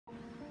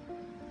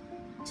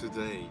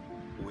Today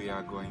we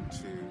are going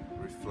to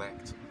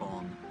reflect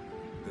on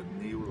the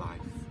new life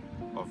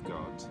of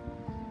God.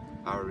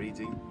 Our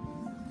reading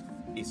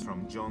is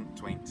from John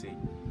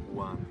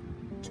 21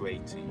 to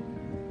 18.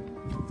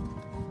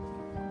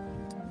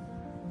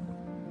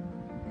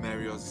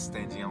 Mary was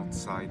standing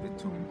outside the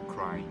tomb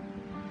crying,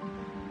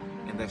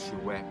 and as she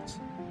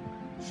wept,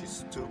 she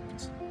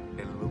stooped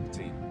and looked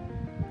in.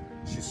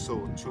 She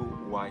saw two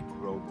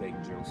white-robed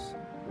angels,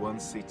 one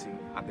sitting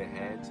at the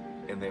head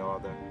and the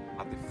other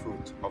at the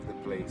foot of the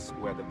place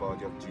where the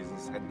body of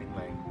Jesus had been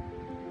laid.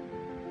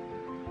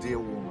 "Dear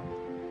woman,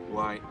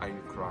 why are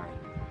you crying?"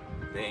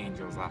 the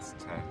angels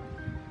asked her.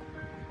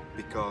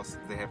 "Because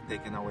they have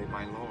taken away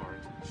my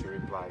Lord," she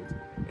replied,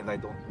 "and I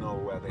don't know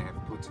where they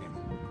have put him."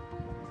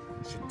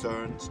 She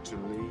turned to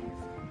leave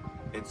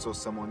and saw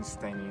someone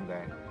standing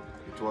there.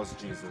 It was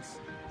Jesus,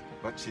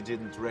 but she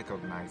didn't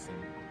recognize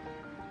him.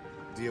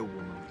 "Dear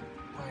woman,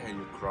 why are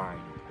you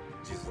crying?"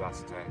 Jesus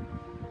asked her.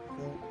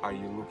 "Who are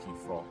you looking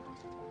for?"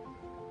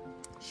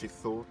 She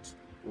thought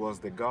it was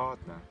the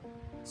gardener,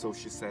 so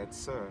she said,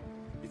 "Sir,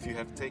 if you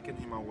have taken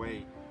him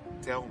away,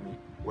 tell me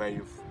where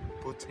you've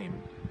put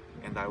him,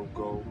 and I will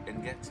go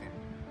and get him."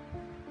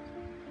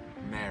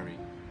 "Mary,"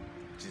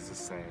 Jesus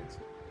said.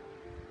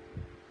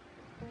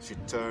 She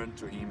turned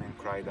to him and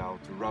cried out,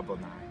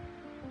 "Rabboni,"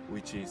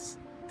 which is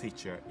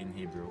teacher in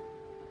Hebrew.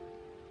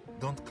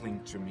 "Don't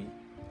cling to me,"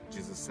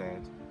 Jesus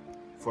said,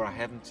 "for I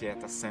haven't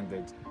yet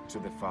ascended to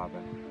the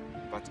Father.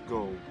 But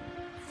go,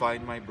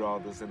 find my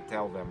brothers and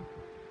tell them,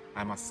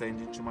 I'm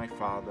ascending to my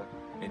Father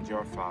and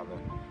your Father,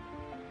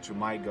 to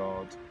my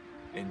God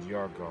and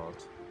your God."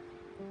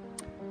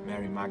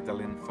 Mary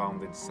Magdalene found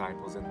the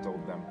disciples and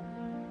told them,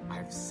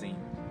 "I've seen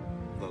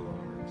the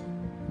Lord."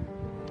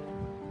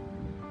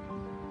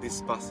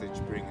 This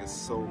passage brings us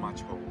so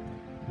much hope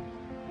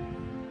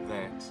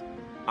that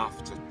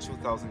after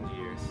 2,000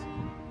 years,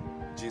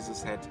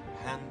 Jesus had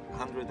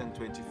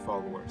 120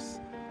 followers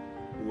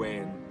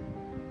when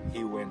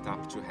he went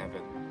up to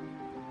heaven,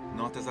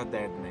 not as a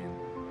dead man,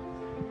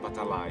 but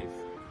alive.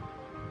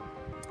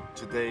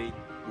 Today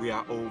we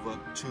are over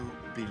 2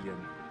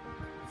 billion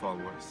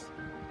followers.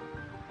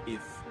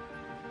 If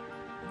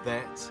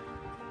that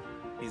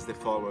is the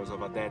followers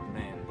of a dead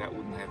man, that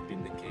wouldn't have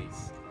been the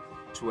case.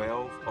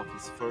 12 of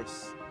his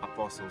first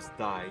apostles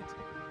died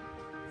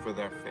for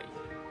their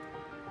faith.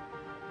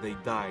 They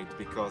died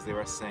because they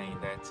were saying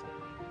that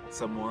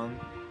someone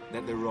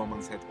that the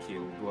Romans had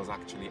killed was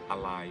actually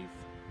alive,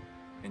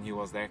 and he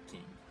was their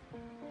king.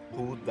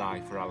 Who would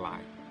die for a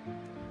lie?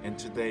 And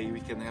today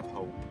we can have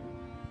hope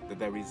that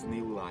there is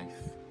new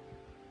life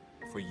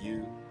for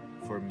you,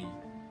 for me,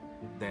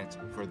 that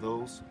for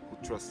those who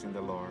trust in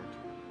the Lord,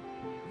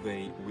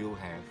 they will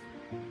have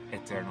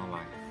eternal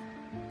life.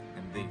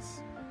 And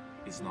this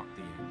is not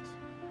the end.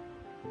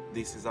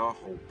 This is our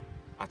hope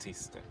at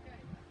Easter.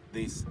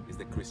 This is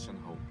the Christian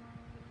hope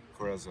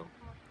for us all.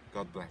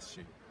 God bless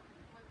you.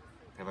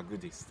 Have a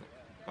good Easter.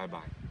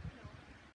 Bye-bye.